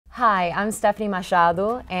Hi, I'm Stephanie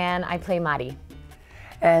Machado, and I play Mari.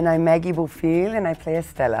 And I'm Maggie Bofill, and I play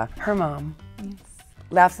Estella, her mom. Yes.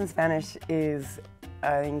 Laughs in Spanish is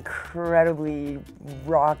an incredibly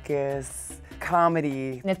raucous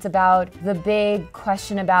comedy. It's about the big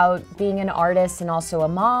question about being an artist and also a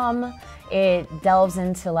mom. It delves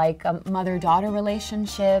into like mother-daughter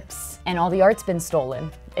relationships, and all the art's been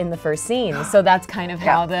stolen in the first scene. So that's kind of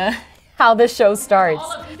how the show starts.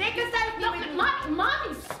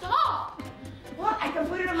 Mommy, stop! What? I can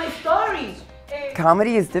put it on my stories.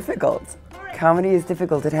 Comedy is difficult. Comedy is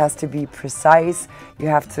difficult. It has to be precise. You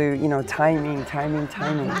have to, timing.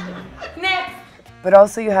 Next! But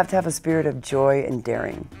also you have to have a spirit of joy and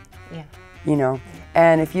daring. Yeah.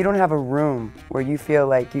 And if you don't have a room where you feel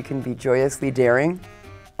like you can be joyously daring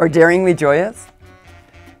or daringly joyous,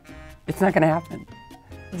 it's not going to happen.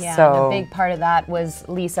 Yeah, so, and a big part of that was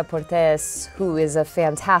Lisa Portes, who is a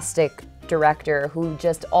fantastic director who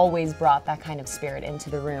just always brought that kind of spirit into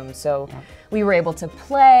the room. So we were able to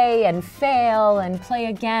play and fail and play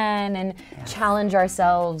again and challenge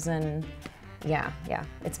ourselves, and yeah,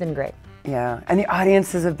 it's been great. Yeah, and the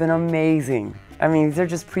audiences have been amazing. I mean, these are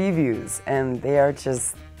just previews, and they are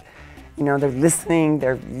just, they're listening,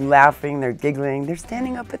 they're laughing, they're giggling, they're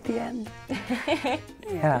standing up at the end.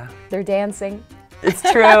 Yeah. They're dancing. It's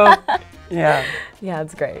true. Yeah. Yeah,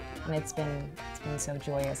 it's great, and it's been so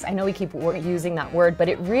joyous. I know we keep using that word, but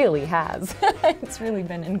it really has. It's really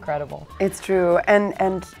been incredible. It's true,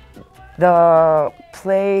 and the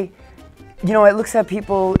play, it looks at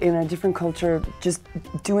people in a different culture just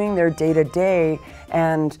doing their day-to-day,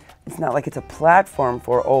 and it's not like it's a platform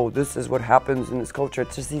for, oh, this is what happens in this culture.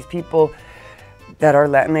 It's just these people that are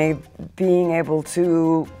Latin being able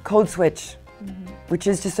to code switch, which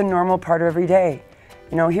is just a normal part of every day.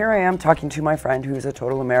 Here I am talking to my friend who's a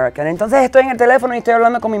total American. Entonces estoy en el teléfono y estoy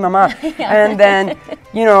hablando con mi mamá. And then,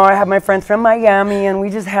 I have my friends from Miami, and we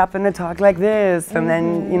just happen to talk like this. And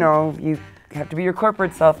then, you have to be your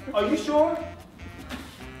corporate self. Are you sure?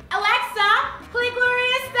 Alexa, play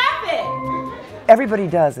Gloria Estefan. Everybody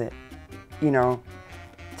does it,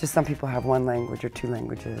 Just some people have one language or two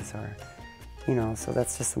languages, or, so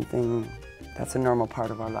that's just something, that's a normal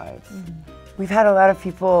part of our lives. We've had a lot of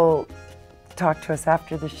people talk to us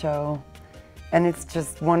after the show, and it's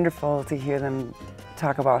just wonderful to hear them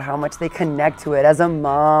talk about how much they connect to it as a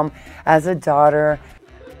mom, as a daughter.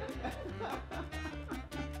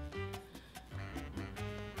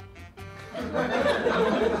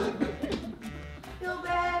 Feel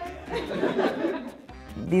bad?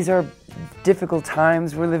 These are difficult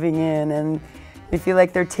times we're living in, and they feel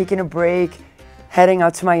like they're taking a break, heading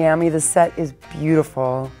out to Miami. The set is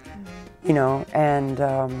beautiful, and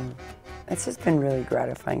it's just been really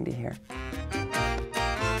gratifying to hear.